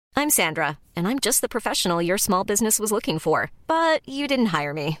I'm Sandra, and I'm just the professional your small business was looking for. But you didn't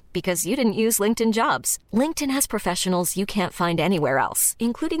hire me because you didn't use LinkedIn Jobs. LinkedIn has professionals you can't find anywhere else,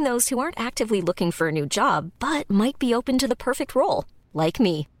 including those who aren't actively looking for a new job, but might be open to the perfect role, like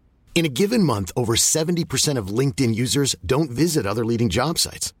me. In a given month, over 70% of LinkedIn users don't visit other leading job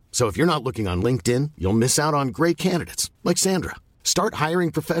sites. So if you're not looking on LinkedIn, you'll miss out on great candidates like Sandra. Start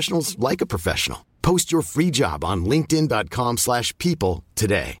hiring professionals like a professional. Post your free job on linkedin.com/people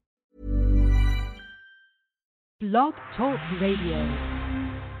today. Blog Talk Radio.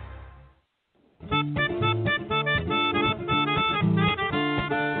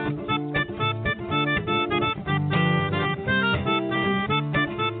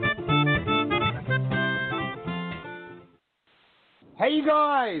 Hey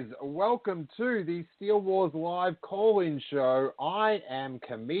guys, welcome to the Steele Wars Live call-in show. I am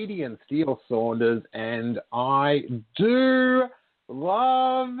comedian Steele Saunders, and I do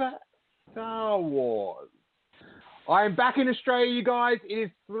love Star Wars. I am back in Australia, you guys. It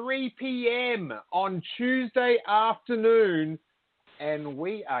is 3 p.m. on Tuesday afternoon, and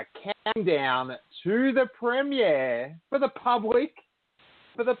we are counting down to the premiere for the public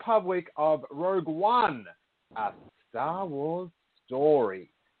of Rogue One, a Star Wars story.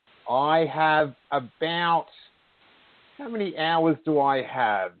 I have about, how many hours do I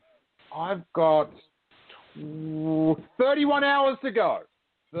have? I've got 31 hours to go.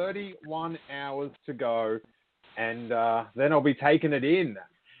 31 hours to go. And then I'll be taking it in.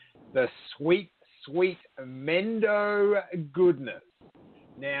 The sweet, sweet Mendo goodness.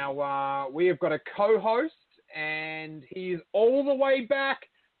 Now, we have got a co-host, and he's all the way back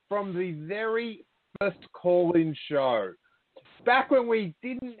from the very first call-in show. Back when we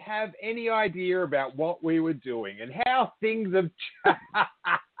didn't have any idea about what we were doing and how things have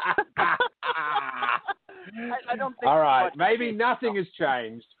I don't think. All right, maybe nothing has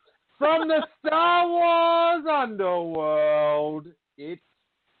changed. From the Star Wars underworld, it's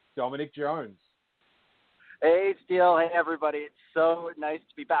Dominic Jones. Hey, Steele. Hey, everybody. It's so nice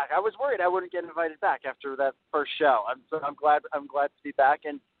to be back. I was worried I wouldn't get invited back after that first show. I'm glad to be back.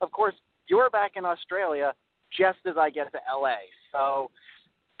 And of course, you're back in Australia just as I get to LA. So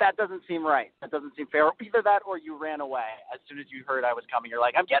that doesn't seem right. That doesn't seem fair. Either that or you ran away as soon as you heard I was coming. You're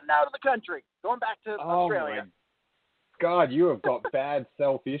like, I'm getting out of the country, going back to Australia. My God, you have got bad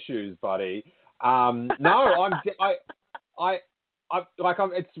self issues, buddy.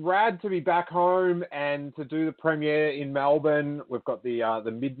 It's rad to be back home and to do the premiere in Melbourne. We've got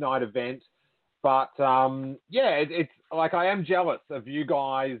the midnight event. But, it's like I am jealous of you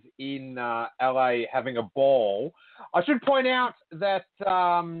guys in LA having a ball. I should point out that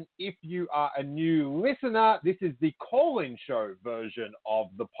if you are a new listener, this is the call-in show version of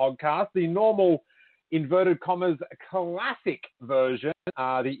the podcast, the normal, inverted commas, classic version,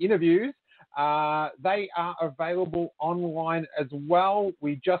 the interviews. They are available online as well.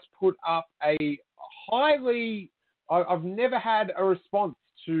 We just put up I've never had a response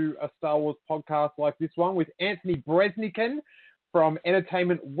to a Star Wars podcast like this one with Anthony Breznican from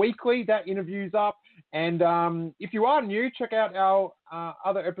Entertainment Weekly. That interview's up. And if you are new, check out our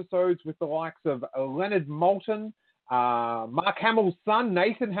other episodes with the likes of Leonard Maltin, Mark Hamill's son,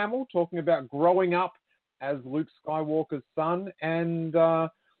 Nathan Hamill, talking about growing up as Luke Skywalker's son. And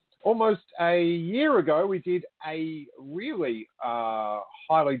almost a year ago, we did a really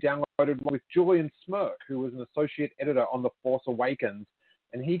highly downloaded one with Julian Smirk, who was an associate editor on The Force Awakens.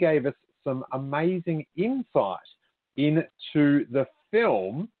 And he gave us some amazing insight into the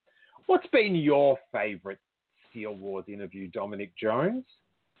film. What's been your favorite Steele Wars interview, Dominic Jones?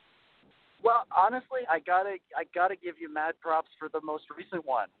 Well, honestly, I gotta give you mad props for the most recent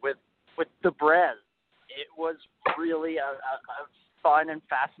one with the Brez. It was really a fun and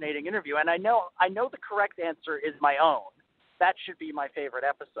fascinating interview, and I know the correct answer is my own. That should be my favorite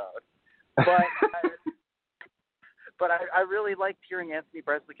episode, but. But I really liked hearing Anthony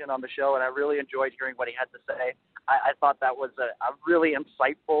Breznican on the show, and I really enjoyed hearing what he had to say. I thought that was a really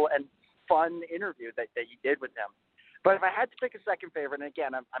insightful and fun interview that you did with him. But if I had to pick a second favorite, and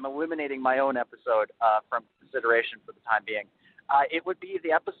again, I'm eliminating my own episode from consideration for the time being, it would be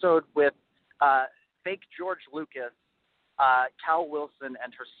the episode with fake George Lucas, Cal Wilson,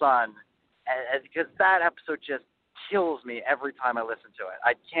 and her son, because that episode just kills me every time I listen to it.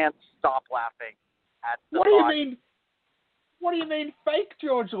 I can't stop laughing at the What do you mean? What do you mean fake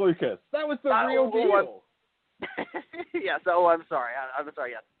George Lucas? That was the real deal. Yes. Oh, I'm sorry. I'm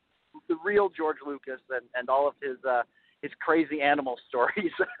sorry. Yes. The real George Lucas and all of his crazy animal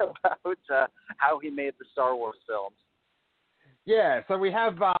stories about how he made the Star Wars films. Yeah, so we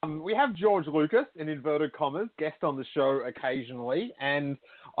have George Lucas, in inverted commas, guest on the show occasionally, and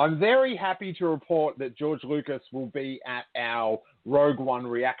I'm very happy to report that George Lucas will be at our Rogue One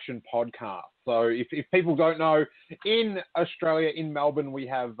reaction podcast. So if people don't know, in Australia, in Melbourne, we've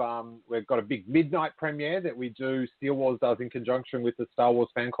got a big midnight premiere that we do, Steele Wars does in conjunction with the Star Wars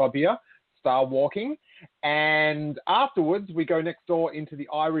fan club here, Star Walking, and afterwards we go next door into the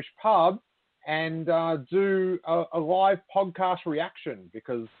Irish pub and do a live podcast reaction,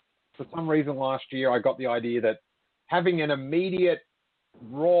 because for some reason last year I got the idea that having an immediate,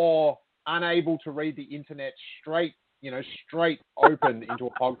 raw, unable to read the internet straight open into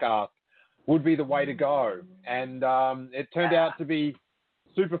a podcast would be the way to go. And it turned out to be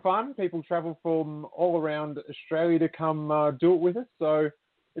super fun. People travel from all around Australia to come do it with us. So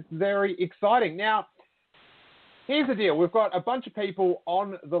it's very exciting. Now, here's the deal. We've got a bunch of people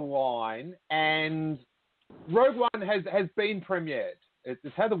on the line, and Rogue One has been premiered. It's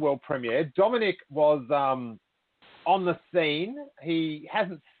had the world premiere. Dominic was on the scene. He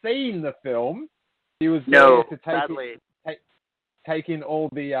hasn't seen the film. He was there to take in all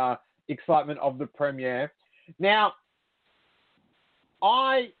the excitement of the premiere. Now,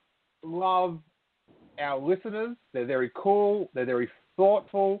 I love our listeners. They're very cool. They're very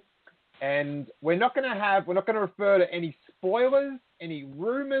thoughtful. And we're not going to refer to any spoilers, any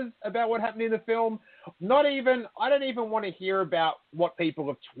rumors about what happened in the film. I don't even want to hear about what people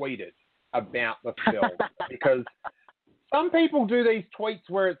have tweeted about the film, because some people do these tweets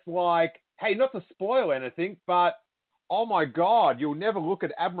where it's like, hey, not to spoil anything, but oh my God, you'll never look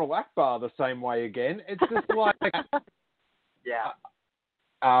at Admiral Akbar the same way again. It's just like, yeah.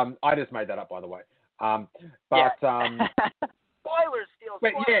 I just made that up, by the way. Spoilers, Steele.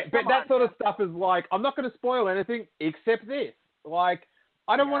 But that sort of stuff is like, I'm not going to spoil anything except this. Like,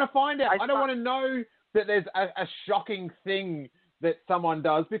 I don't want to find out. I don't want to know that there's a shocking thing that someone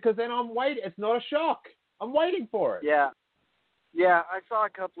does, because then I'm waiting. It's not a shock. I'm waiting for it. Yeah. Yeah, I saw a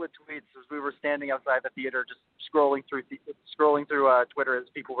couple of tweets as we were standing outside the theater, just scrolling through Twitter as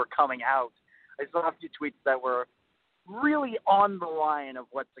people were coming out. I saw a few tweets that were really on the line of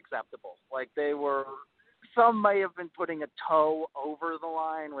what's acceptable. Like, some may have been putting a toe over the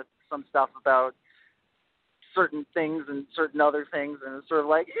line with some stuff about certain things and certain other things, and it's sort of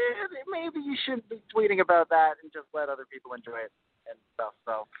like, maybe you shouldn't be tweeting about that and just let other people enjoy it and stuff.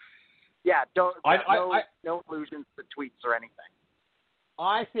 So, yeah, no allusions to tweets or anything.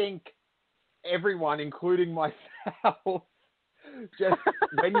 I think everyone, including myself, just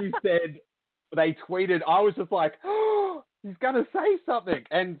when you said they tweeted, I was just like, oh, he's going to say something.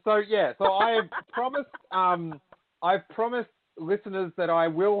 And so I have promised, I've promised listeners that I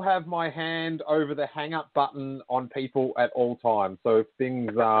will have my hand over the hang up button on people at all times. So if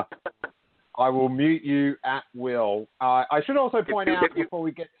things I will mute you at will. I should also point out before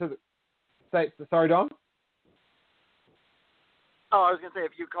we get to sorry, Dom? Oh, I was going to say,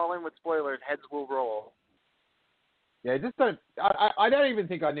 if you call in with spoilers, heads will roll. Yeah, just don't. I don't even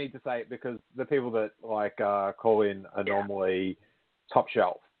think I need to say it, because the people that call in are normally top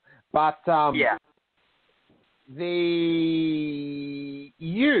shelf. But you've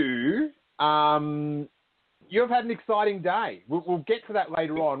had an exciting day. We'll get to that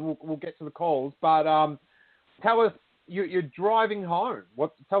later on. We'll get to the calls, but tell us, you're driving home.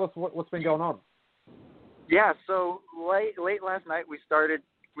 Tell us what's been going on. Yeah, so late last night we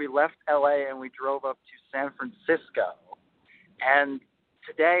left LA and we drove up to San Francisco. And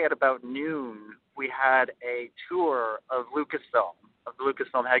today at about noon, we had a tour of Lucasfilm, of the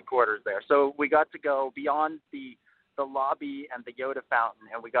Lucasfilm headquarters there. So we got to go beyond the lobby and the Yoda fountain,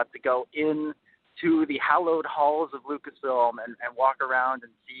 and we got to go in to the hallowed halls of Lucasfilm and walk around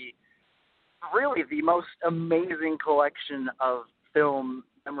and see really the most amazing collection of film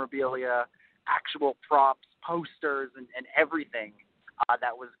memorabilia, actual props, posters, and everything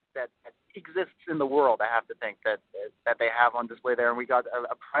that exists in the world. I have to think that they have on display there. And we got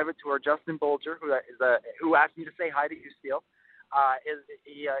a private tour. Justin Bolger, who asked me to say hi to you, Steele,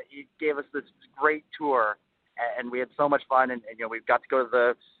 he gave us this great tour, and we had so much fun. And we got to go to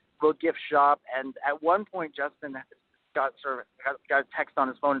the little gift shop. And at one point, Justin got a text on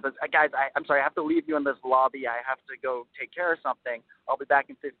his phone and says, guys, I'm sorry, I have to leave you in this lobby. I have to go take care of something. I'll be back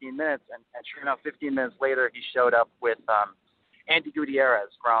in 15 minutes. And sure enough, 15 minutes later, he showed up with Andy Gutierrez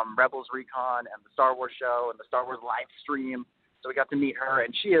from Rebels Recon and the Star Wars show and the Star Wars live stream. So we got to meet her,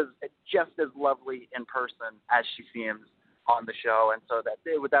 and she is just as lovely in person as she seems on the show. And so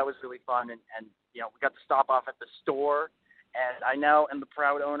that was really fun. And we got to stop off at the store. And I now am the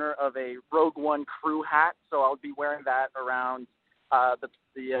proud owner of a Rogue One crew hat, so I'll be wearing that around the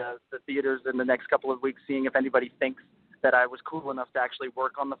theaters in the next couple of weeks, seeing if anybody thinks that I was cool enough to actually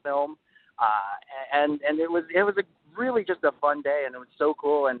work on the film. And it was a really just a fun day, and it was so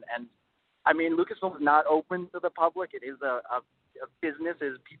cool. And I mean, Lucasfilm is not open to the public. It is a business.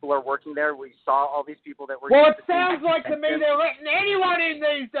 As people are working there, we saw all these people that were. Well, it sounds like to me they're letting anyone in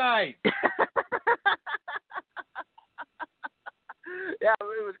these days. Yeah,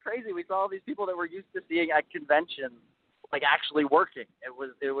 it was crazy. We saw all these people that we're used to seeing at conventions, like actually working. It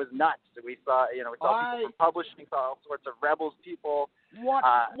was nuts. We saw people from publishing, saw all sorts of Rebels people. What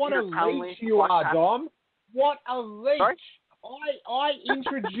Peter a Townley, leech you are, Dom. What a leech. Sorry? I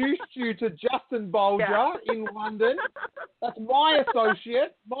introduced you to Justin Bolger in London. That's my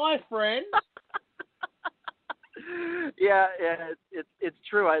associate, my friend. Yeah, it's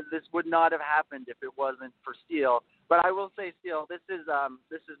true. This would not have happened if it wasn't for Steele. But I will say, Steele, this is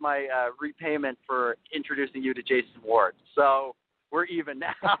my repayment for introducing you to Jason Ward. So we're even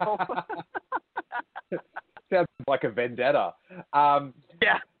now. Sounds like a vendetta.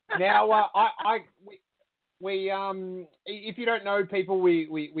 Yeah. Now, we if you don't know, people,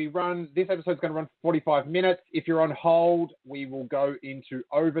 we run. This episode's going to run for 45 minutes. If you're on hold, we will go into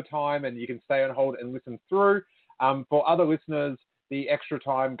overtime, and you can stay on hold and listen through. For other listeners, the extra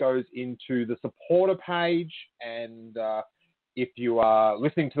time goes into the supporter page, and if you are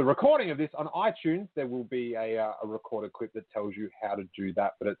listening to the recording of this on iTunes, there will be a recorded clip that tells you how to do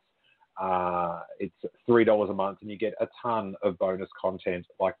that. But it's $3 a month, and you get a ton of bonus content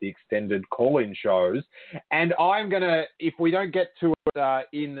like the extended call-in shows. And I'm gonna, if we don't get to it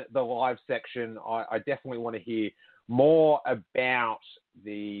in the live section, I definitely want to hear more about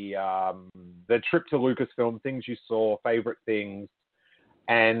the trip to Lucasfilm, things you saw, favorite things,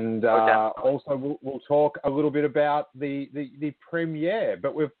 and also we'll talk a little bit about the premiere.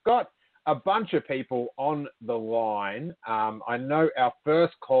 But we've got a bunch of people on the line. I know our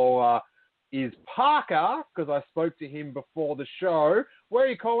first caller is Parker, because I spoke to him before the show. Where are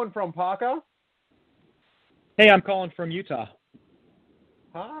you calling from, Parker? Hey, I'm calling from Utah.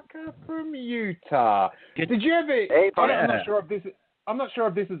 Parker from Utah. Did you ever? Hey, Parker. I'm not sure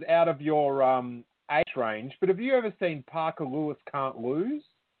if this is out of your age range, but have you ever seen Parker Lewis Can't Lose?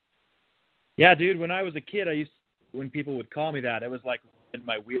 Yeah, dude. When I was a kid, when people would call me that, it was like in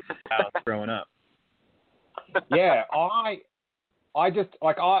my wheelhouse growing up. Yeah, I'm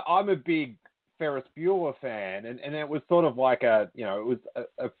a big Ferris Bueller fan, and it was sort of like it was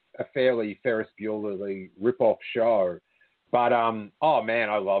a fairly Ferris Bueller-y rip-off show. But, oh man,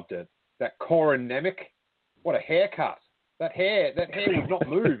 I loved it. That Corin Nemec, what a haircut. That hair would not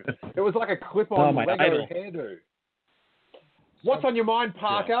move. It was like a clip-on Lego idol. hairdo. What's on your mind,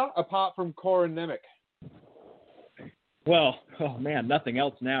 Parker, apart from Corin Nemec? Well, oh man, nothing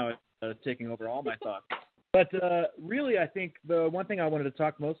else now is taking over all my thoughts. But really, I think the one thing I wanted to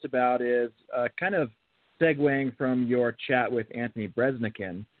talk most about is kind of segueing from your chat with Anthony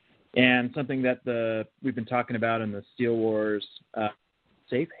Breznican, and something that we've been talking about in the Steele Wars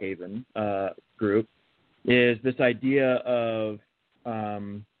Safe Haven group is this idea of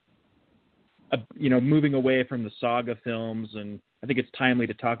moving away from the saga films, and I think it's timely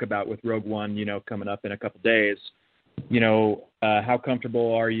to talk about with Rogue One, coming up in a couple days. How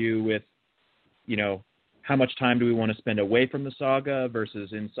comfortable are you with, how much time do we want to spend away from the saga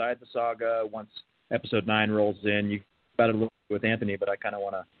versus inside the saga once Episode 9 rolls in? You about it a little bit with Anthony, but I kind of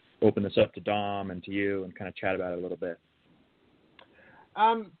want to open this up to Dom and to you and kind of chat about it a little bit.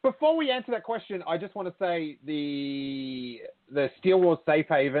 Before we answer that question, I just want to say the Steele Wars Safe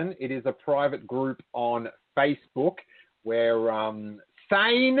Haven, it is a private group on Facebook where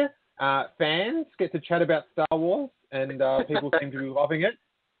sane fans get to chat about Star Wars, and people seem to be loving it.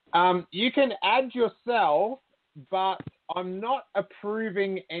 You can add yourself, but I'm not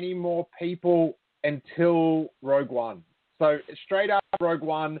approving any more people until Rogue One. So straight after Rogue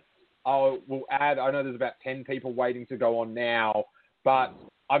One, we'll add, I know there's about 10 people waiting to go on now, but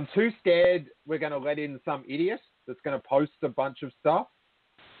I'm too scared we're going to let in some idiot that's going to post a bunch of stuff.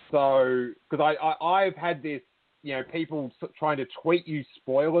 So, because I've had this, people trying to tweet you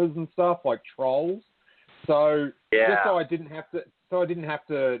spoilers and stuff, like trolls. So, just so I didn't have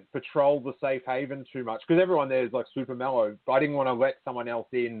to patrol the Safe Haven too much, because everyone there is like super mellow, but I didn't want to let someone else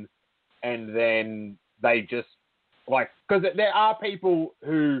in and then they just, because there are people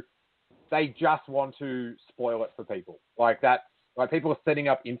who they just want to spoil it for people. People are setting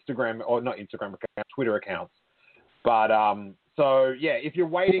up Twitter accounts. But, so yeah, if you're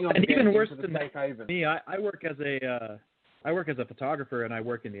waiting on even worse than Safe Haven. Me, I work as a photographer, and I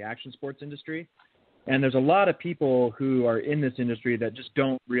work in the action sports industry. And there's a lot of people who are in this industry that just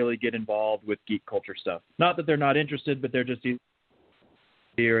don't really get involved with geek culture stuff. Not that they're not interested, but they're just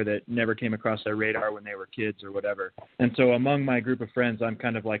or that never came across their radar when they were kids or whatever. And so among my group of friends, I'm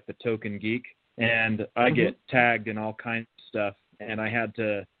kind of like the token geek, and I get tagged in all kinds of stuff. And I had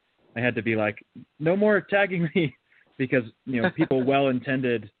to be like, no more tagging me, because, people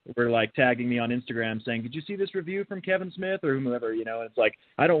well-intended were like tagging me on Instagram saying, did you see this review from Kevin Smith or whomever, and it's like,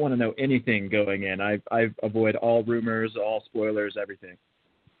 I don't want to know anything going in. I avoid all rumors, all spoilers, everything.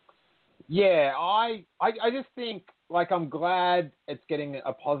 Yeah, I just think, like, I'm glad it's getting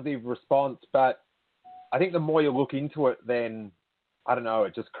a positive response, but I think the more you look into it, then, I don't know,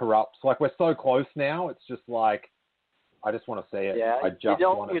 it just corrupts. Like, we're so close now, it's just like, I just want to see it. Yeah, I just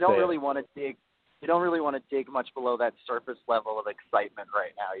want to see it. You don't really want to dig much below that surface level of excitement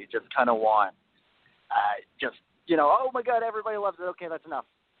right now. You just kind of want, oh my God, everybody loves it. Okay, that's enough.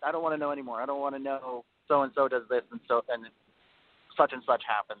 I don't want to know anymore. I don't want to know so-and-so does this and such and such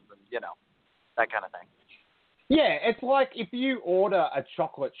happens, and, that kind of thing. Yeah, it's like if you order a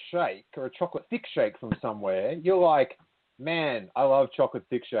chocolate shake or a chocolate thick shake from somewhere, you're like, man, I love chocolate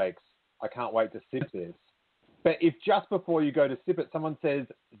thick shakes. I can't wait to sip this. But if just before you go to sip it, someone says,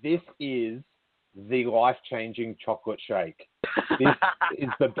 this is the life-changing chocolate shake. This is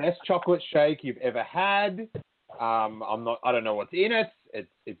the best chocolate shake you've ever had. I don't know what's in it.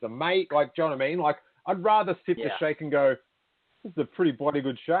 It's a mate. Like, do you know what I mean? Like, I'd rather sip the shake and go, this is a pretty bloody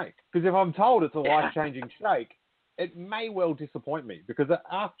good shake. Because if I'm told it's a life-changing shake, it may well disappoint me. Because at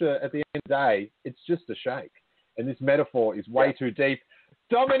the end of the day, it's just a shake. And this metaphor is way too deep.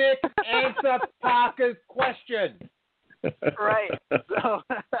 Dominic, answer Parker's question. Right.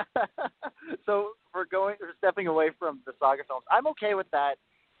 So we're stepping away from the saga films. I'm okay with that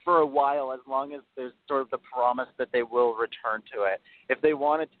for a while, as long as there's sort of the promise that they will return to it. If they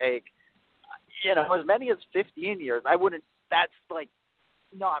want to take, as many as 15 years, I wouldn't. That's like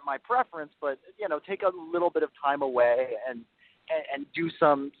not my preference, but take a little bit of time away and do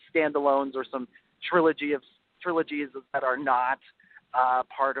some standalones or some trilogies that are not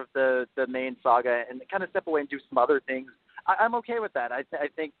part of the main saga, and kind of step away and do some other things. I'm okay with that. I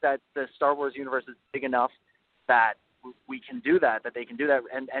think that the Star Wars universe is big enough that we can do that, they can do that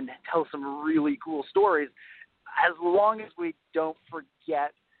and tell some really cool stories, as long as we don't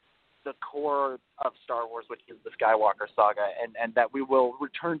forget the core of Star Wars, which is the Skywalker saga, and that we will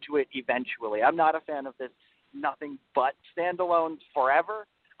return to it eventually. I'm not a fan of this nothing but standalones forever.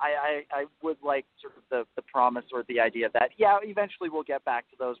 I would like sort of the promise or the idea that, eventually we'll get back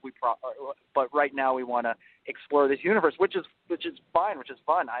to those. But right now we want to explore this universe, which is fine, which is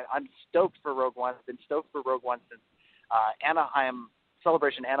fun. I'm stoked for Rogue One. I've been stoked for Rogue One since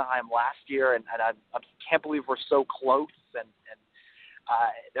Celebration Anaheim last year, and I can't believe we're so close. And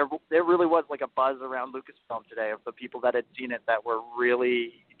there really was like a buzz around Lucasfilm today of the people that had seen it that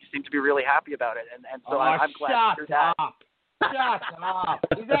seemed to be really happy about it. And so I'm glad to hear that. Shut up.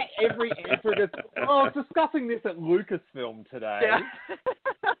 Is that every answer? I was discussing this at Lucasfilm today. Yeah.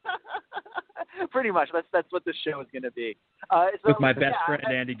 Pretty much. That's what the show is going to be. With my best friend,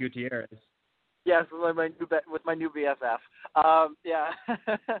 Andy Gutierrez. Yes, with my new BFF.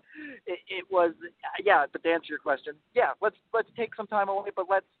 It was, but to answer your question, let's take some time away, but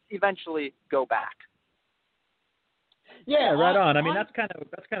let's eventually go back. Yeah, right on. I mean, that's kind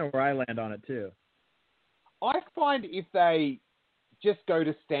of where I land on it too. I find if they just go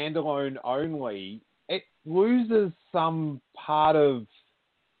to standalone only, it loses some part of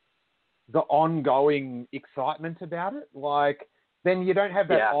the ongoing excitement about it. Like, then you don't have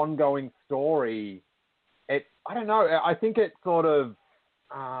that ongoing story. I don't know. I think it sort of,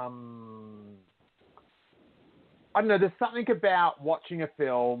 I don't know. There's something about watching a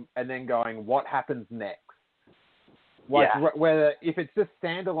film and then going, what happens next? Like, whether if it's just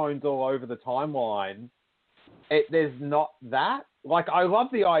standalones all over the timeline, there's not that. Like, I love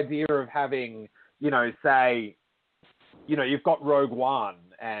the idea of having, say, you've got Rogue One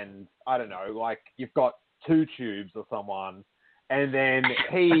and, I don't know, like, you've got Two Tubes or someone, and then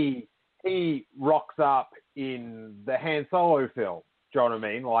he rocks up in the Han Solo film. Do you know what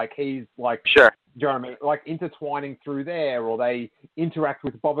I mean? Like, he's like, sure. Do you know what I mean? Like, intertwining through there, or they interact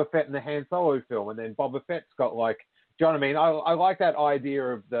with Boba Fett in the Han Solo film, and then Boba Fett's got, like, do you know what I mean? I like that idea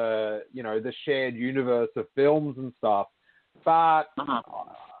of the shared universe of films and stuff. But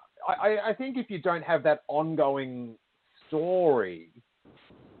I think if you don't have that ongoing story,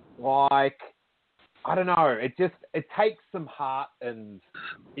 like, I don't know, it takes some heart and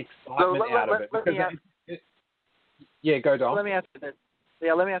excitement out of it. Go Dom. Let me ask you this.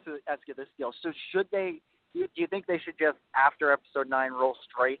 Yeah, let me ask you this deal. So do you think they should just, after Episode 9, roll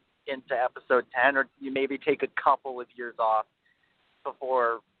straight into Episode 10, or you maybe take a couple of years off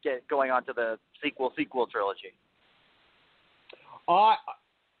before going on to the sequel trilogy?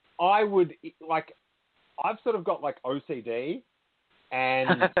 I would like. I've sort of got like OCD,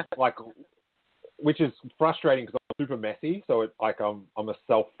 and like, which is frustrating because I'm super messy. So it's like I'm a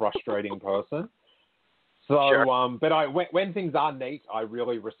self-frustrating person. So, Sure. but when things are neat, I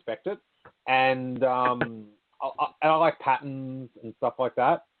really respect it, and I like patterns and stuff like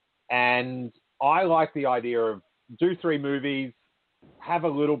that. And I like the idea of do 3 movies, have a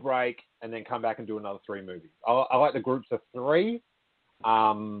little break, and then come back and do another 3 movies. I like the groups of 3.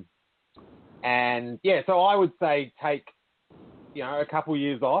 And yeah, so I would say take, a couple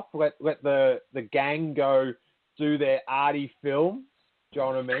years off, let the gang go do their arty films. Do you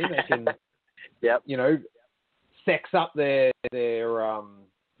know what I mean? They can, Yep. sex up their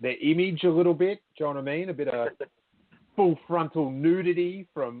image a little bit. Do you know what I mean? A bit of full frontal nudity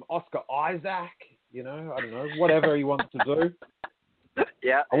from Oscar Isaac. I don't know, whatever he wants to do.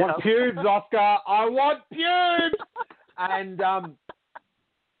 Yeah. I want pubes, Oscar. I want pubes. And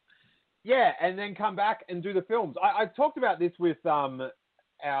and then come back and do the films. I talked about this with our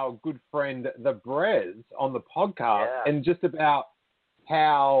good friend the Brez on the podcast, and just about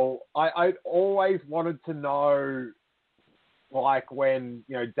how I always wanted to know, like when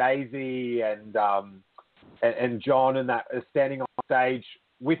Daisy and John and that are standing on stage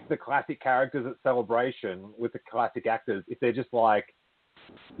with the classic characters at Celebration with the classic actors, if they're just like,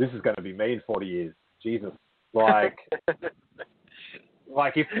 this is going to be me in 40 years, Jesus, like.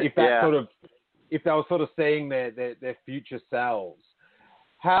 Like if that sort of, if they were sort of seeing their future selves.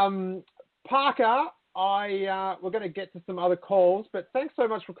 Parker, we're going to get to some other calls, but thanks so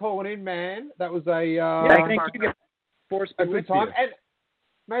much for calling in, man. That was a thank you. Force be a good with time. you. And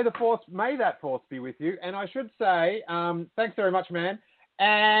may that force be with you. And I should say, thanks very much, man.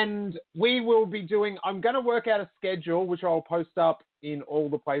 And we will be doing. I'm going to work out a schedule, which I'll post up in all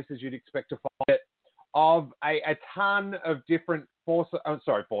the places you'd expect to find it, of a ton of different Force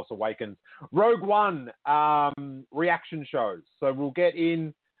Awakens, Rogue One reaction shows. So we'll get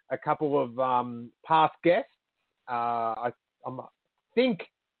in a couple of past guests. I think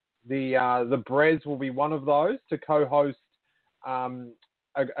the Brez will be one of those to co-host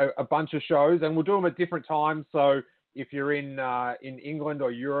a bunch of shows, and we'll do them at different times. So if you're in England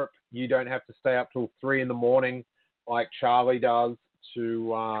or Europe, you don't have to stay up till 3 a.m. like Charlie does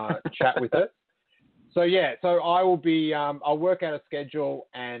to chat with us. So I will be. I'll work out a schedule,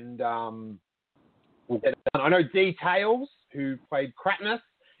 and we'll get it done. I know Details, who played Kratnus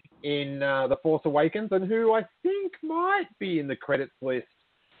in The Force Awakens, and who I think might be in the credits list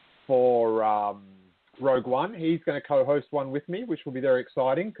for Rogue One. He's going to co-host one with me, which will be very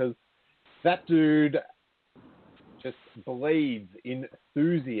exciting because that dude just bleeds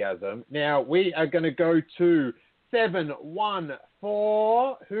enthusiasm. Now we are going to go to 714.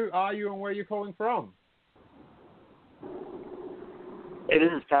 Who are you and where are you calling from? Hey,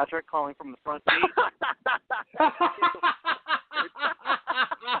 this is Patrick calling from the front seat.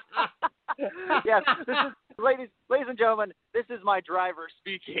 Yes, this is, ladies and gentlemen, this is my driver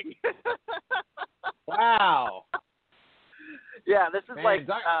speaking. Wow. Yeah, this is Man,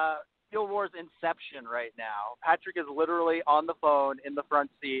 Fuel Wars Inception right now. Patrick is literally on the phone in the front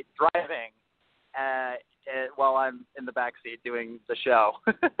seat driving while I'm in the back seat doing the show.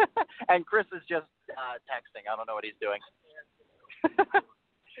 And Chris is just texting. I don't know what he's doing.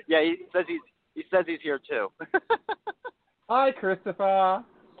 Yeah, he says he's here too. Hi, Christopher.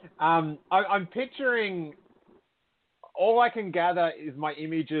 I'm picturing. All I can gather is my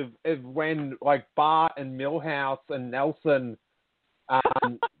image of when like Bart and Milhouse and Nelson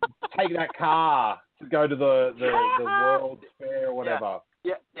take that car to go to the World Fair or whatever.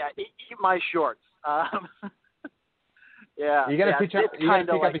 Yeah. Eat my shorts. Yeah. Are you going to pick up a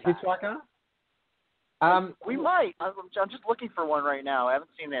hitchhiker? We might. I'm just looking for one right now. I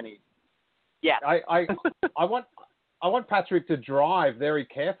haven't seen any yet. I want Patrick to drive very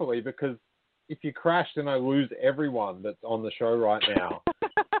carefully because if you crash, then I lose everyone that's on the show right now.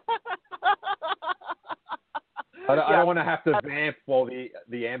 I don't want to have to vamp while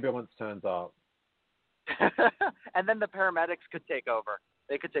the ambulance turns up. And then the paramedics could take over.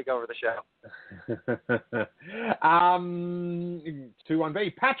 They could take over the show.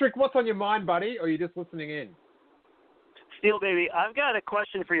 21B. Patrick, what's on your mind, buddy? Or are you just listening in? Steel Baby, I've got a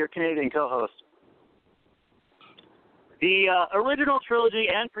question for your Canadian co-host. The original trilogy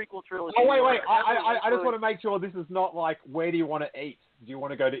and prequel trilogy. Oh, wait. I just want to make sure this is not like, where do you want to eat? Do you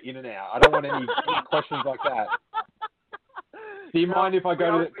want to go to In-N-Out? I don't want any questions like that. Do you mind if I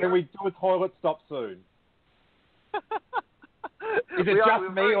go to... Can we do a toilet stop soon? Is it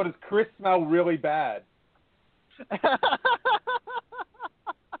just me, or does Chris smell really bad?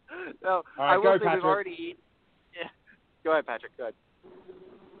 No, all right, I will go, say Patrick. we've already eaten. Yeah. Go ahead, Patrick. Go ahead.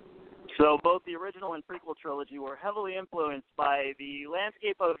 So both the original and prequel trilogy were heavily influenced by the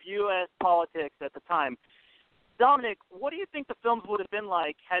landscape of U.S. politics at the time. Dominic, what do you think the films would have been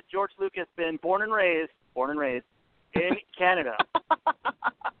like had George Lucas been born and raised in Canada?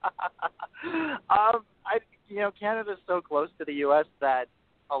 Canada's so close to the U.S. that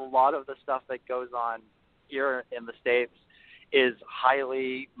a lot of the stuff that goes on here in the States is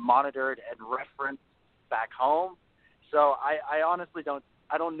highly monitored and referenced back home. So I honestly don't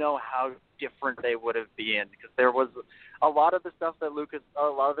know how different they would have been, because there was a lot of the stuff that a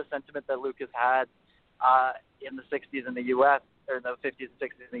lot of the sentiment that Lucas had in the 60s in the U.S., or in the 50s and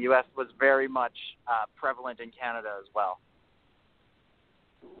 60s in the U.S. was very much prevalent in Canada as well.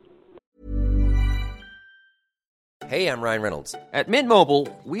 Hey, I'm Ryan Reynolds. At Mint Mobile,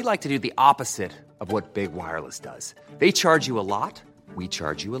 we like to do the opposite of what Big Wireless does. They charge you a lot, we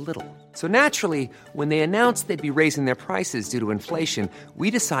charge you a little. So naturally, when they announced they'd be raising their prices due to inflation,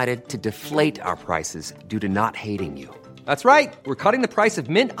 we decided to deflate our prices due to not hating you. That's right. We're cutting the price of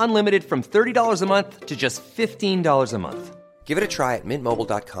Mint Unlimited from $30 a month to just $15 a month. Give it a try at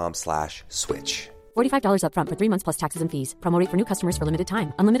mintmobile.com/switch. $45 up front for 3 months plus taxes and fees. Promo rate for new customers for limited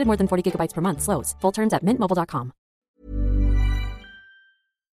time. Unlimited more than 40 gigabytes per month slows. Full terms at mintmobile.com.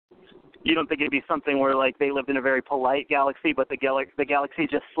 You don't think it'd be something where, like, they lived in a very polite galaxy, but the galaxy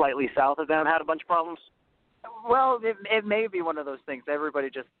just slightly south of them had a bunch of problems? Well, it may be one of those things.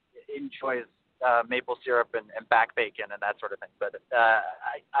 Everybody just enjoys maple syrup and back bacon and that sort of thing. But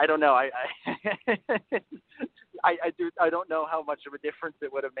I don't know. I don't know how much of a difference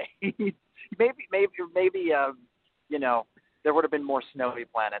it would have made. maybe there would have been more snowy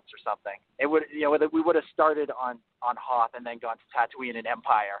planets or something. It would, we would have started on Hoth and then gone to Tatooine and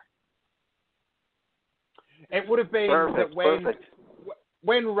Empire. It would have been perfect, that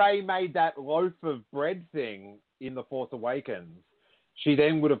when Rey made that loaf of bread thing in The Force Awakens, she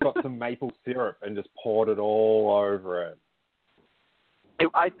then would have got some maple syrup and just poured it all over it.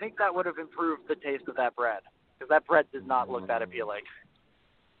 I think that would have improved the taste of that bread, because that bread does not look that appealing.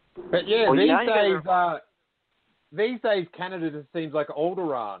 But these days Canada just seems like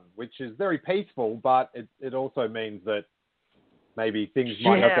Alderaan, which is very peaceful, but it also means that maybe things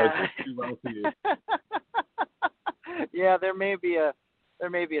might not go too well for you. Yeah, there may be a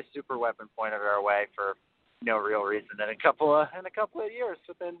super weapon pointed our way for no real reason in a couple of years,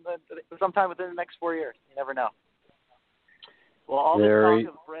 sometime within the next 4 years. You never know. Well, all this talk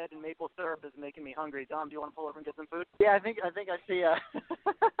of bread and maple syrup is making me hungry. Dom, do you want to pull over and get some food? Yeah, I think I see I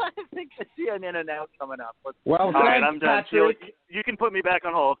see an In-N-Out coming up. All right, I'm done. You can put me back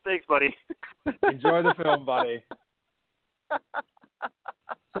on hold. Thanks, buddy. Enjoy the film, buddy.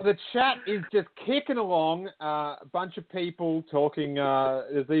 So the chat is just kicking along. A bunch of people talking.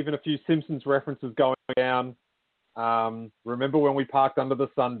 There's even a few Simpsons references going down. Remember when we parked under the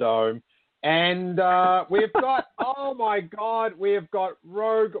Sun Dome? And we've got, oh my God, we've got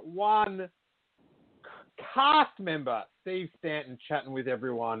Rogue One cast member Steve Stanton chatting with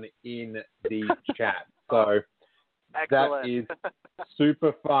everyone in the chat. So excellent. That is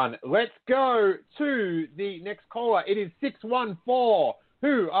super fun. Let's go to the next caller. It is 614.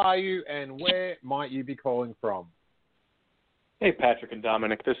 Who are you and where might you be calling from? Hey, Patrick and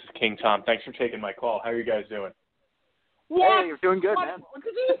Dominic. This is King Tom. Thanks for taking my call. How are you guys doing? What? Hey, you're doing good, man.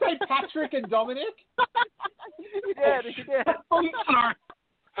 Did you say Patrick and Dominic? You did. I'm sorry.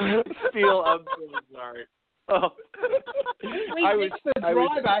 Steele, I'm so sorry. Oh. It's the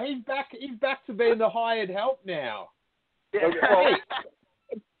driver. He's back to being the hired help now. Yeah. Okay.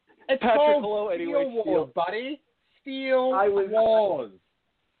 It's Patrick, called hello, anyway, Steel Wars, buddy. Steel Wars.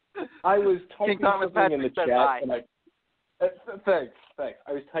 I was typing something in the chat, and thanks.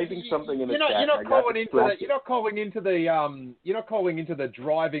 I was typing something in the chat. You're not calling into the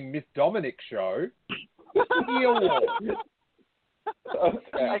driving Miss Dominic show. Steel Wars.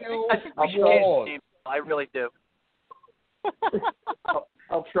 Okay. I think we should change the name. I really do.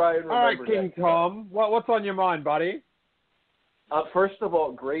 I'll try and remember. All right, King Tom. What's on your mind, buddy? First of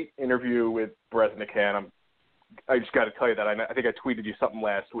all, great interview with Breznican. I just got to tell you that I think I tweeted you something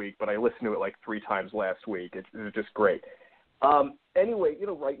last week, but I listened to it like 3 times last week. It was just great. Anyway,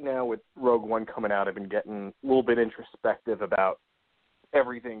 right now with Rogue One coming out, I've been getting a little bit introspective about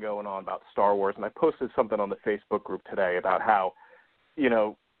everything going on about Star Wars, and I posted something on the Facebook group today about how,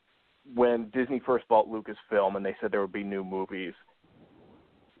 when Disney first bought Lucasfilm and they said there would be new movies,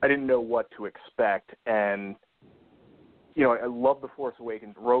 I didn't know what to expect, and I love The Force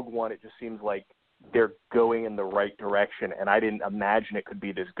Awakens. Rogue One, it just seems like they're going in the right direction, and I didn't imagine it could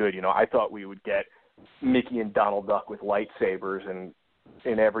be this good. I thought we would get Mickey and Donald Duck with lightsabers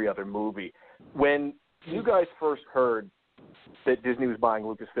in every other movie. When you guys first heard that Disney was buying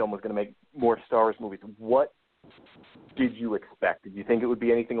Lucasfilm was going to make more Star Wars movies. What did you expect? Did you think it would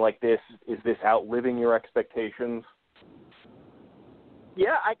be anything like this? Is this outliving your expectations?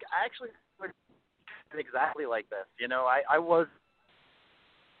 Yeah, I actually would exactly like this. You know, I was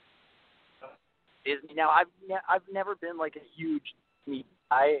Disney. Now I've never been like a huge Disney.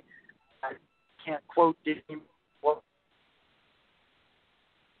 I can't quote Disney. Well,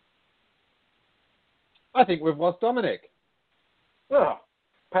 I think we've lost Dominic. Oh,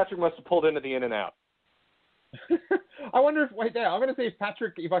 Patrick must have pulled into the In and Out. I wonder if, wait there, I'm going to see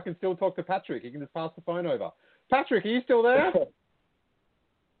if I can still talk to Patrick. You can just pass the phone over. Patrick, are you still there?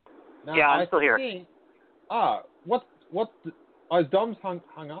 No, yeah, I'm still here. Dom's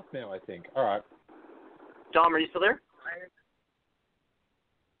hung up now, I think. All right. Dom, are you still there?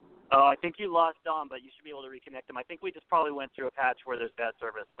 Oh, I think you lost Dom, but you should be able to reconnect him. I think we just probably went through a patch where there's bad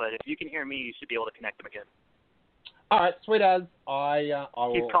service, but if you can hear me, you should be able to connect him again. All right, sweet as. I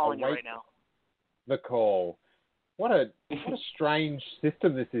will. He's calling you right now. The call. What a strange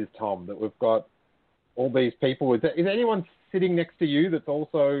system this is, Tom. That we've got all these people. Is anyone sitting next to you that's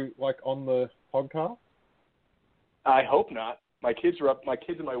also like on the podcast? I hope not. My kids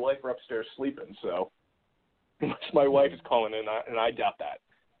and my wife are upstairs sleeping, so unless my wife is calling in, and I doubt that.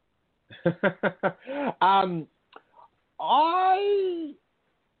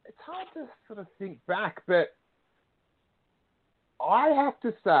 It's hard to sort of think back, but I have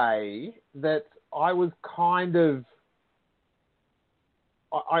to say that I was kind of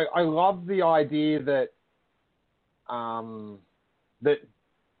I love the idea that that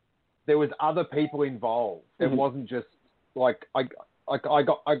there was other people involved. It wasn't just like I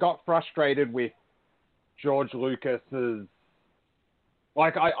got frustrated with George Lucas's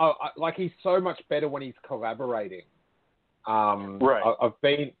like he's so much better when he's collaborating. Right.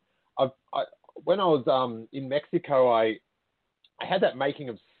 When I was in Mexico, I had that making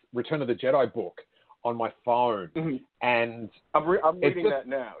of Return of the Jedi book on my phone, and I'm reading that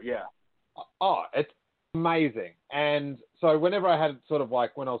now. Yeah. Oh, it's amazing. And so whenever I had sort of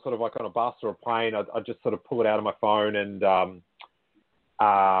like when I was sort of like on a bus or a plane, I'd just sort of pull it out of my phone and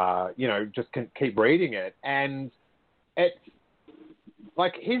just keep reading it. And it's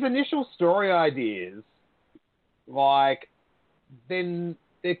like his initial story ideas, like then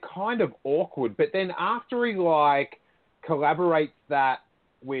they're kind of awkward, but then after he like collaborates that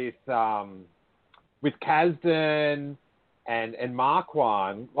with Kasdan and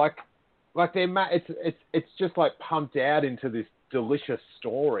Marquand, like it's just like pumped out into this delicious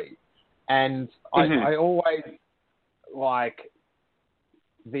story, and I always like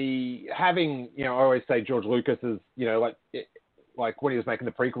the having I always say George Lucas is like when he was making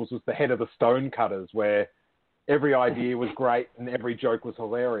the prequels was the head of the Stonecutters, where every idea was great and every joke was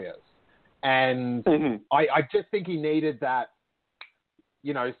hilarious, and I just think he needed that.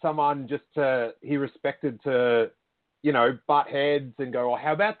 Someone he respected to, butt heads and go, oh,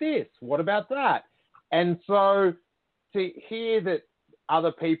 how about this? What about that? And so to hear that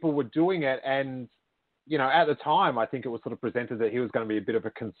other people were doing it and, at the time, I think it was sort of presented that he was going to be a bit of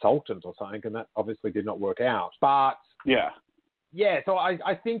a consultant or something, and that obviously did not work out. But yeah, so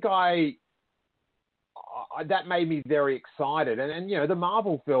I think that made me very excited. And the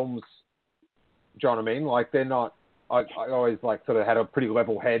Marvel films, do you know what I mean? Like they're not, I always like sort of had a pretty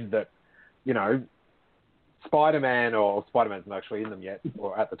level head that, Spider-Man's not actually in them yet,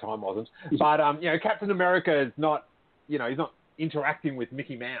 or at the time wasn't. But, Captain America is not, he's not interacting with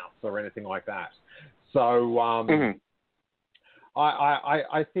Mickey Mouse or anything like that. So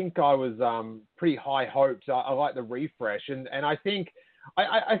I think I was pretty high hopes. I like the refresh. And I think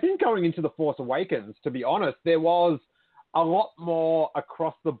going into The Force Awakens, to be honest, there was a lot more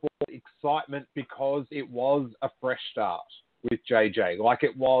across the board excitement because it was a fresh start with JJ. Like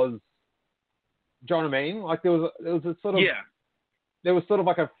it was, do you know what I mean? Like there was a sort of there was sort of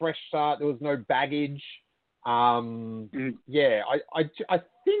like a fresh start. There was no baggage. Yeah, I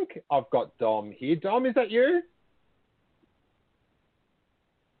think I've got Dom here. Dom, is that you?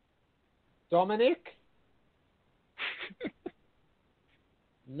 Dominic?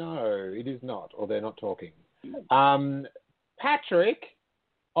 No, it is not, or they're not talking. Patrick.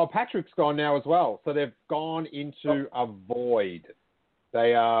 Oh, Patrick's gone now as well. So they've gone into a void.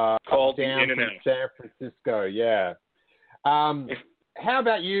 They are called down from San Francisco. Yeah. How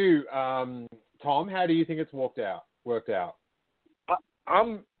about you, Tom? How do you think it's worked out?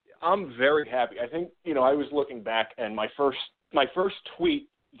 I'm very happy. I think I was looking back, and my first tweet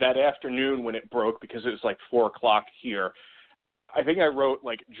that afternoon when it broke, because it was like 4:00 here, I think I wrote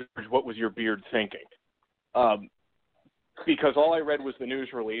like, George, what was your beard thinking? because all I read was the news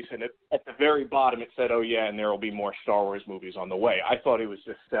release, and at the very bottom it said, "Oh yeah, and there will be more Star Wars movies on the way." I thought it was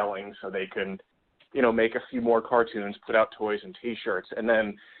just selling so they can, make a few more cartoons, put out toys and T-shirts, and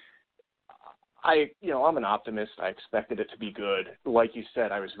then I'm an optimist. I expected it to be good. Like you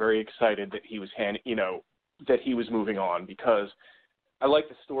said, I was very excited that he was that he was moving on, because I like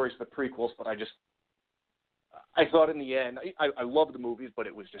the stories, the prequels, but I thought in the end, I loved the movies, but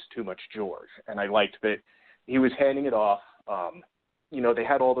it was just too much George, and I liked that he was handing it off. They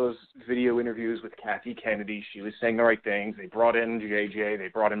had all those video interviews with Kathy Kennedy. She was saying the right things. They brought in JJ. They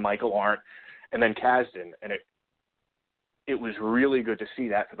brought in Michael Arndt, and then Kasdan, and it was really good to see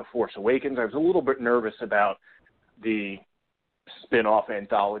that for The Force Awakens. I was a little bit nervous about the spin-off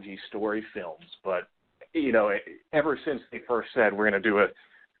anthology story films, but, ever since they first said we're going to do a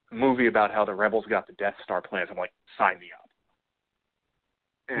movie about how the rebels got the Death Star plans, I'm like, sign me up.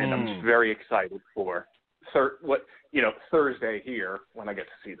 And I'm just very excited for Thursday here when I get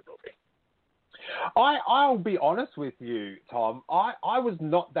to see the movie. I'll be honest with you, Tom. I was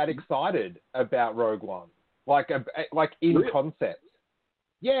not that excited about Rogue One, like in really? concept.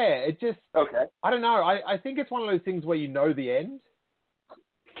 Yeah, it just. Okay. I don't know. I think it's one of those things where you know the end.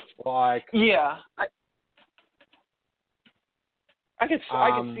 Like. Yeah. I could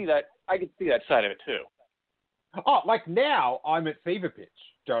see that. I could see that side of it too. Oh, like now I'm at fever pitch.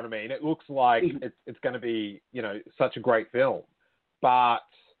 Do you know what I mean? It looks like it's going to be, such a great film, but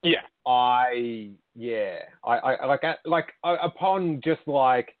yeah, upon just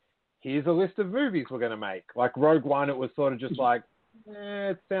like, here's a list of movies we're going to make. Like Rogue One, it was sort of just like,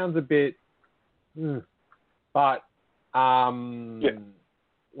 it sounds a bit, but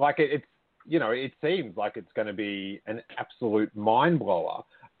like it's, it seems like it's going to be an absolute mind blower.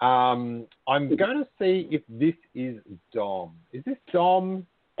 I'm going to see if this is Dom. Is this Dom?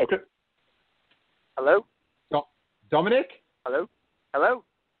 Okay. Hello? Dominic? Hello? Hello?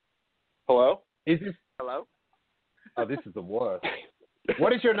 Hello? Is this? Hello? Oh, this is the worst.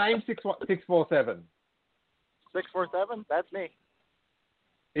 What is your name? 647. 647? That's me.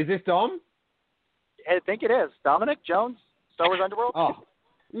 Is this Dom? I think it is. Dominic Jones, Star Wars Underworld? Oh,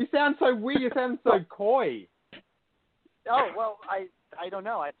 you sound so weird. You sound so coy. Oh, well, I don't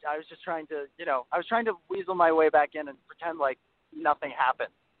know. I was just trying to, I was trying to weasel my way back in and pretend like nothing happened.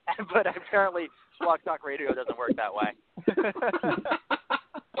 But apparently Schlock Talk Radio doesn't work that way.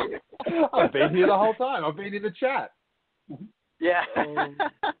 I've been here the whole time. I've been in the chat. Yeah.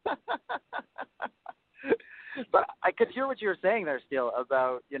 But I could hear what you were saying there, Steele,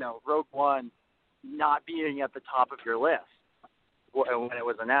 about, Rogue One not being at the top of your list when it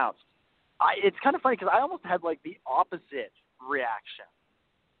was announced. It's kind of funny because I almost had, like, the opposite reaction,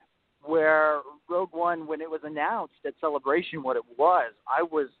 where Rogue One, when it was announced at Celebration what it was, I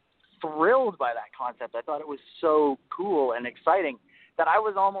was thrilled by that concept. I thought it was so cool and exciting that I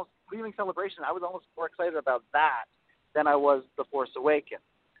was almost, leaving Celebration, I was almost more excited about that than I was The Force Awakens.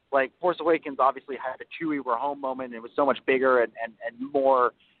 Like, Force Awakens obviously had the Chewie we're home moment, and it was so much bigger and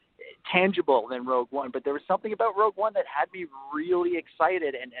more tangible than Rogue One, but there was something about Rogue One that had me really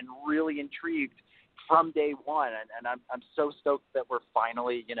excited and really intrigued from day one, and I'm so stoked that we're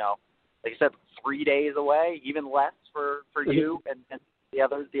finally, like I said, 3 days away, even less for you and the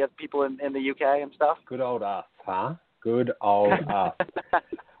other people in the UK and stuff. Good old us, huh? Good old us.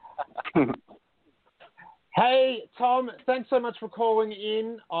 Hey, Tom, thanks so much for calling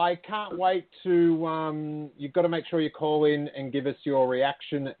in. I can't wait to, you've got to make sure you call in and give us your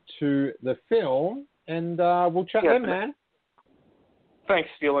reaction to the film, and we'll chat then, man. Thanks,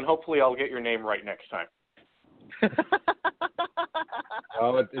 Steele, and hopefully I'll get your name right next time.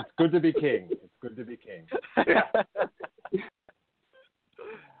 Oh, it's good to be king. It's good to be king.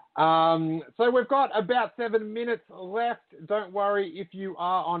 So we've got about 7 minutes left. Don't worry, if you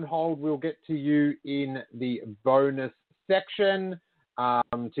are on hold, we'll get to you in the bonus section.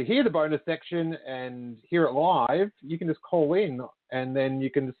 To hear the bonus section and hear it live, you can just call in and then you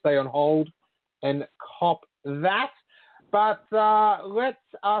can just stay on hold and cop that. But let's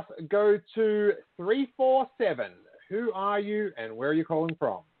us go to 347. Who are you and where are you calling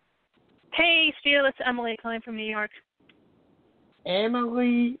from? Hey, Steele, it's Emily calling from New York.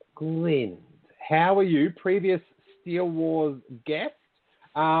 Emily Glynn, how are you? Previous Steele Wars guest.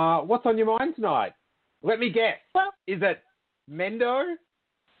 What's on your mind tonight? Let me guess. Well, is it Mendo?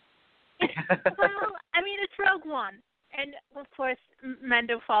 Well, I mean, it's Rogue One. And, of course,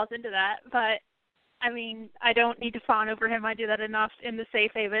 Mendo falls into that. But, I mean, I don't need to fawn over him. I do that enough in the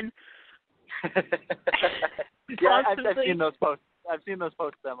safe haven. Yeah, I've seen those posts. I've seen those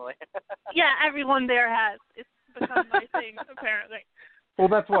posts, Emily. Yeah, everyone there has. It's become my thing, apparently. Well,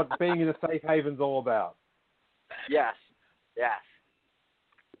 that's what being in a safe haven's all about. Yes. Yes.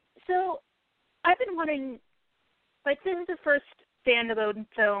 So, I've been wondering, like, this is the first standalone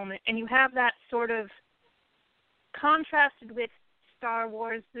film, and you have that sort of contrasted with Star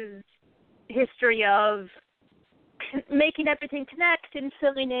Wars' history of making everything connect and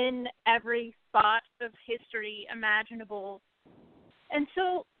filling in every spot of history imaginable. And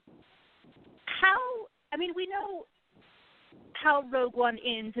so, we know how Rogue One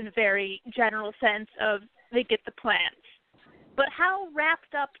ends in a very general sense of they get the plans. But how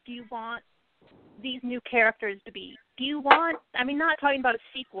wrapped up do you want these new characters to be? Do you want, not talking about a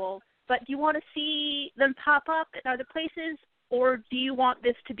sequel, but do you want to see them pop up in other places, or do you want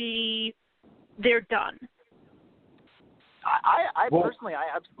this to be they're done? I personally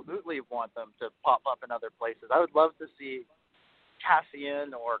absolutely want them to pop up in other places. I would love to see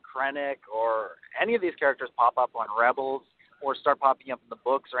Cassian or Krennic or any of these characters pop up on Rebels or start popping up in the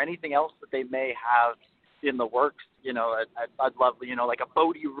books or anything else that they may have in the works. I'd love, like a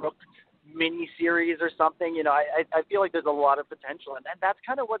Bodhi Rook mini-series or something. I feel like there's a lot of potential. And that's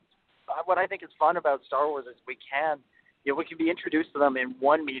kind of what I think is fun about Star Wars is we can be introduced to them in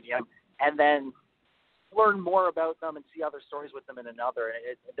one medium and then learn more about them and see other stories with them in another.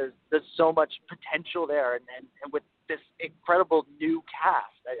 There's so much potential there, and with this incredible new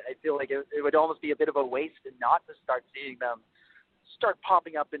cast, I feel like it would almost be a bit of a waste not to start seeing them start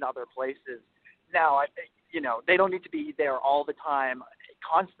popping up in other places. Now, they don't need to be there all the time,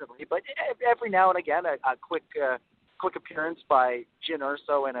 constantly, but every now and again, a quick appearance by Jyn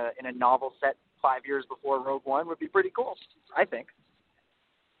Erso in a novel set 5 years before Rogue One would be pretty cool, I think.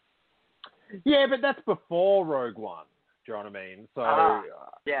 Yeah, but that's before Rogue One. Do you know what I mean? So,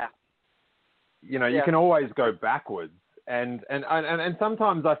 yeah. You can always go backwards. And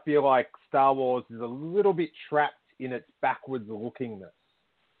sometimes I feel like Star Wars is a little bit trapped in its backwards lookingness.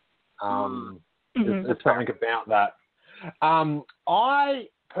 There's something about that. I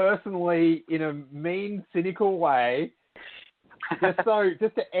personally, in a mean, cynical way, just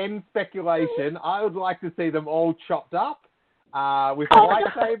to end speculation, I would like to see them all chopped up. With a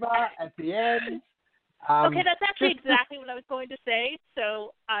lightsaber at the end. Okay, that's actually exactly what I was going to say.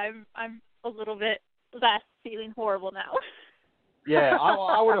 So I'm a little bit less feeling horrible now. Yeah,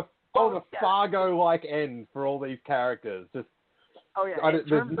 I would have Fargo-like end for all these characters. There's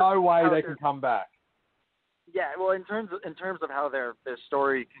no way they can come back. Yeah, well, in terms of how their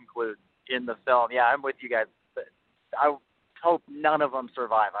story concludes in the film, yeah, I'm with you guys. I hope none of them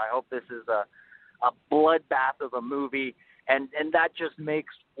survive. I hope this is a bloodbath of a movie. And that just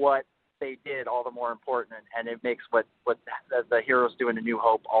makes what they did all the more important, and it makes what the heroes do in A New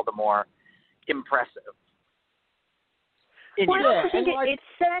Hope all the more impressive. I also think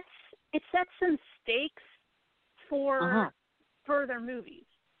it sets some stakes for further movies.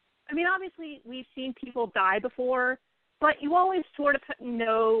 Obviously, we've seen people die before, but you always sort of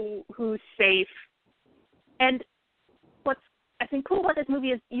know who's safe. And what's, I think, cool about this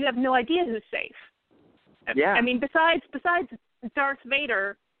movie is you have no idea who's safe. Yeah. Besides Darth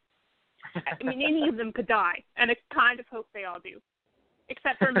Vader, any of them could die, and I kind of hope they all do.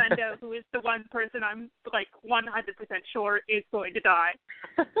 Except for Mendo, who is the one person I'm, 100% sure is going to die.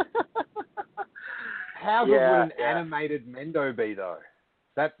 How good would an animated Mendo be, though?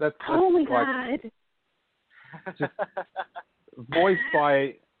 That's oh, my God. Just voiced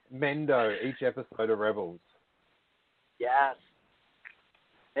by Mendo each episode of Rebels. Yes.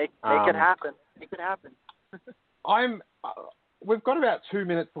 Make it happen. Make it happen. We've got about 2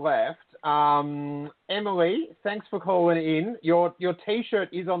 minutes left. Emily, thanks for calling in. Your T-shirt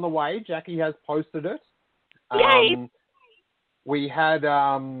is on the way. Jackie has posted it. Yay! We had,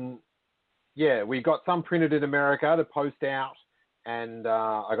 we got some printed in America to post out, and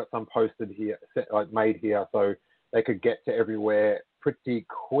I got some posted here, made here, so they could get to everywhere pretty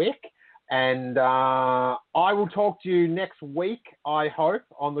quick. And I will talk to you next week, I hope,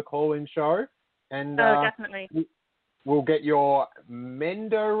 on the call-in show. And definitely. We'll get your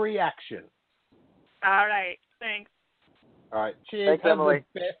Mendo reaction. All right. Thanks. All right. Cheers. Thanks, Have Emily.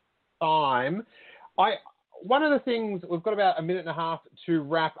 the best time. One of the things, we've got about a minute and a half to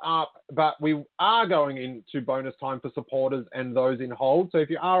wrap up, but we are going into bonus time for supporters and those in hold. So if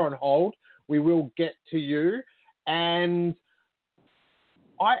you are on hold, we will get to you. And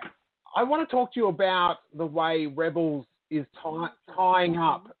I want to talk to you about the way Rebels is tying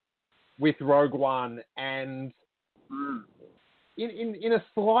up with Rogue One, and in a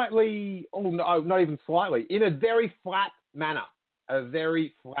slightly, not even slightly, in a very flat manner.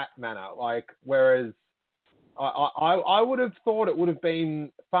 Like, whereas I would have thought it would have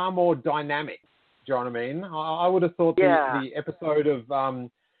been far more dynamic. Do you know what I mean? I would have thought the episode of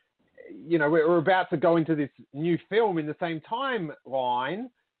we're about to go into this new film in the same timeline,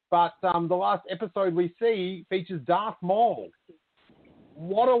 but the last episode we see features Darth Maul.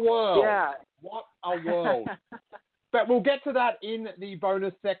 What a world. Yeah. What a world. But we'll get to that in the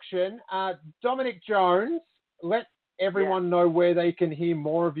bonus section. Dominic Jones, let everyone know where they can hear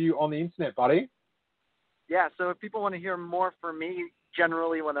more of you on the internet, buddy. Yeah, so if people want to hear more from me,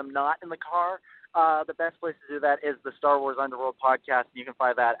 generally when I'm not in the car, the best place to do that is the Star Wars Underworld podcast. You can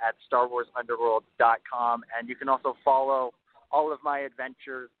find that at starwarsunderworld.com. And you can also follow all of my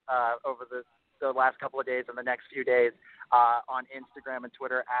adventures over the last couple of days and the next few days on Instagram and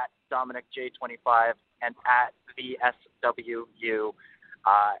Twitter at DominicJ25 and at VSWU.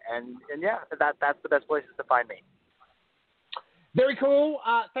 And yeah, that's the best places to find me. Very cool.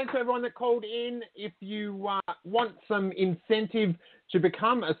 Thanks to everyone that called in. If you want some incentive to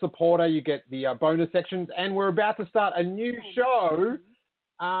become a supporter, you get the bonus sections. And we're about to start a new show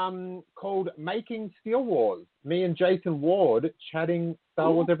called Making Steele Wars. Me and Jason Ward chatting Star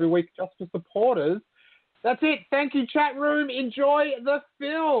Wars every week just for supporters. That's it. Thank you, chat room. Enjoy the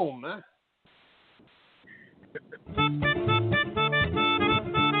film.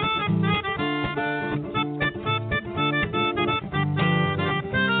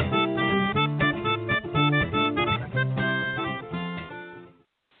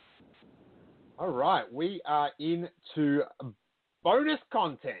 All right, we are into bonus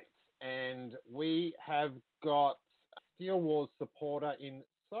content, and we have got Steele Wars supporter in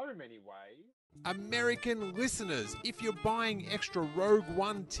so many ways. American listeners, if you're buying extra Rogue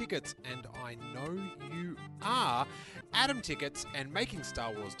One tickets, and I know you are, Adam Tickets and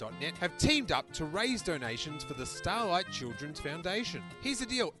MakingStarWars.net have teamed up to raise donations for the Starlight Children's Foundation. Here's the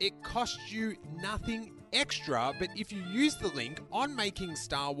deal, it costs you nothing extra, but if you use the link on Making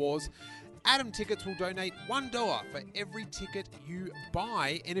Star Wars, Adam Tickets will donate $1 for every ticket you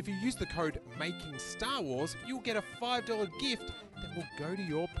buy, and if you use the code Making Star Wars, you'll get a $5 gift that will go to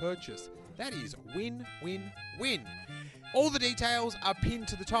your purchase. That is win, win, win. All the details are pinned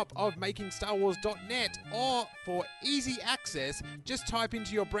to the top of MakingStarWars.net, or for easy access, just type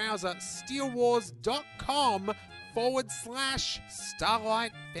into your browser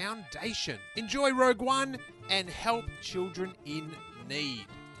steelwars.com/Starlight Foundation. Enjoy Rogue One and help children in need.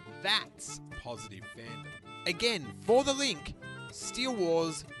 That's positive fandom. Again, for the link,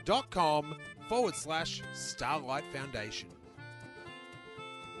 steelwars.com/Starlight Foundation.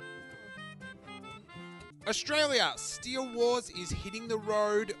 Australia, Steele Wars is hitting the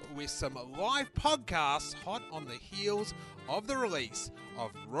road with some live podcasts hot on the heels of the release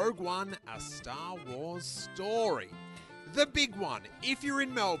of Rogue One, A Star Wars Story. The big one, if you're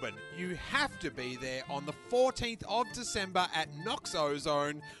in Melbourne, you have to be there on the 14th of December at Knox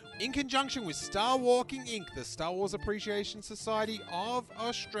Ozone in conjunction with Star Walking Inc., the Star Wars Appreciation Society of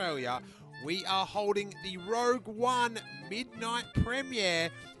Australia. We are holding the Rogue One midnight premiere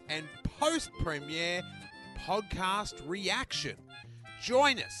and post-premiere podcast reaction.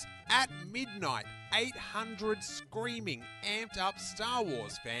 Join us at midnight, 800 screaming, amped up Star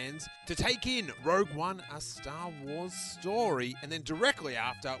Wars fans to take in Rogue One, A Star Wars Story, and then directly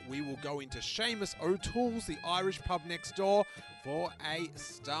after we will go into Seamus O'Toole's The Irish Pub Next Door for a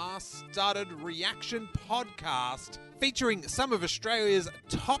star-studded reaction podcast featuring some of Australia's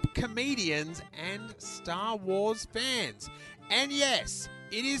top comedians and Star Wars fans. And yes,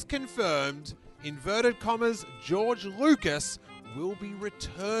 it is confirmed, inverted commas, George Lucas will be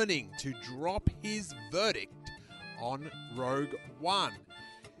returning to drop his verdict on Rogue One.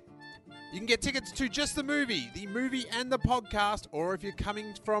 You can get tickets to just the movie and the podcast, or if you're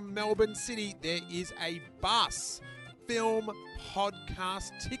coming from Melbourne City, there is a bus film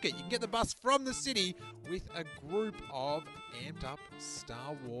podcast ticket. You can get the bus from the city with a group of amped up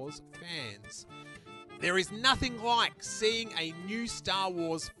Star Wars fans. There is nothing like seeing a new Star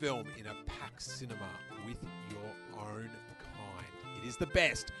Wars film in a packed cinema with your own kind. It is the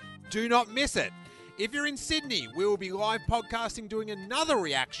best. Do not miss it. If you're in Sydney, we will be live podcasting doing another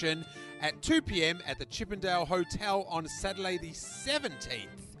reaction at 2 p.m. at the Chippendale Hotel on Saturday the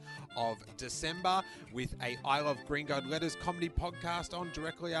 17th of December with a I Love Green Guide Letters comedy podcast on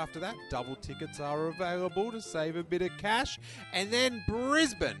directly after that. Double tickets are available to save a bit of cash. And then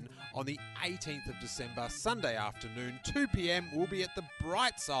Brisbane on the 18th of December, Sunday afternoon, 2 p.m. We'll be at the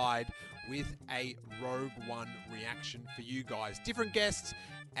Bright Side with a Rogue One reaction for you guys. Different guests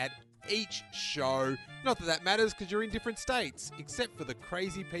at each show. Not that that matters because you're in different states, except for the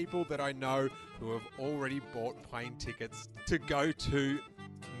crazy people that I know who have already bought plane tickets to go to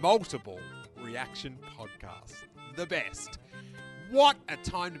multiple reaction podcasts. The best. What a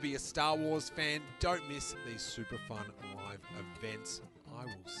time to be a Star Wars fan. Don't miss these super fun live events. I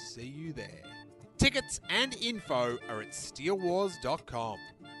will see you there. Tickets and info are at steelwars.com.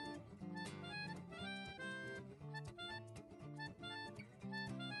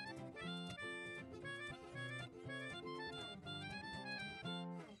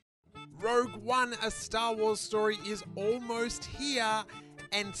 Rogue One, A Star Wars Story is almost here,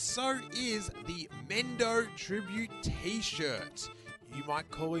 and so is the Mendo Tribute t-shirt. You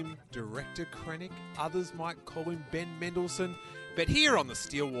might call him Director Krennic, others might call him Ben Mendelsohn, but here on the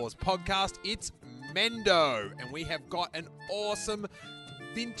Steel Wars podcast, it's Mendo, and we have got an awesome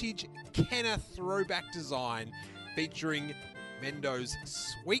vintage Kenner throwback design featuring Mendo's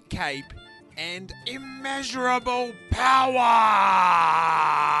sweet cape and immeasurable power!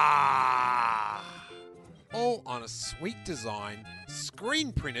 All on a sweet design,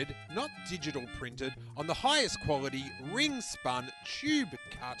 screen printed, not digital printed, on the highest quality, ring spun, tube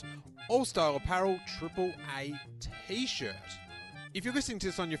cut, all style apparel, AAA t-shirt. If you're listening to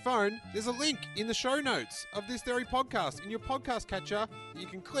this on your phone, there's a link in the show notes of this very podcast in your podcast catcher that you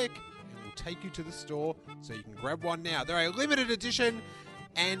can click and it will take you to the store so you can grab one now. They're a limited edition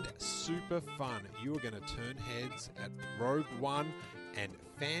and super fun. You are going to turn heads at Rogue One and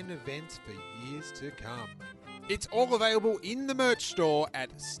fan events for years to come. It's all available in the merch store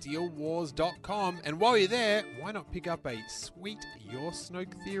at steelwars.com, and while you're there, why not pick up a sweet Your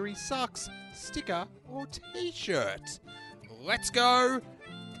Snoke Theory Sucks sticker or t-shirt? Let's go,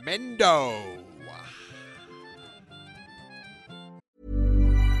 Mendo!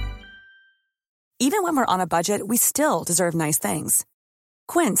 Even when we're on a budget, we still deserve nice things.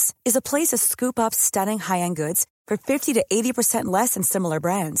 Quince is a place to scoop up stunning high-end goods for 50 to 80% less than similar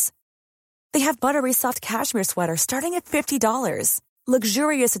brands. They have buttery soft cashmere sweaters starting at $50,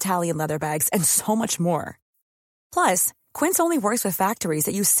 luxurious Italian leather bags, and so much more. Plus, Quince only works with factories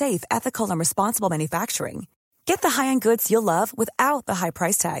that use safe, ethical, and responsible manufacturing. Get the high-end goods you'll love without the high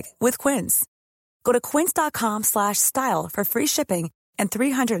price tag with Quince. Go to quince.com/style for free shipping and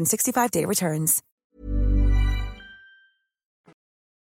 365-day returns.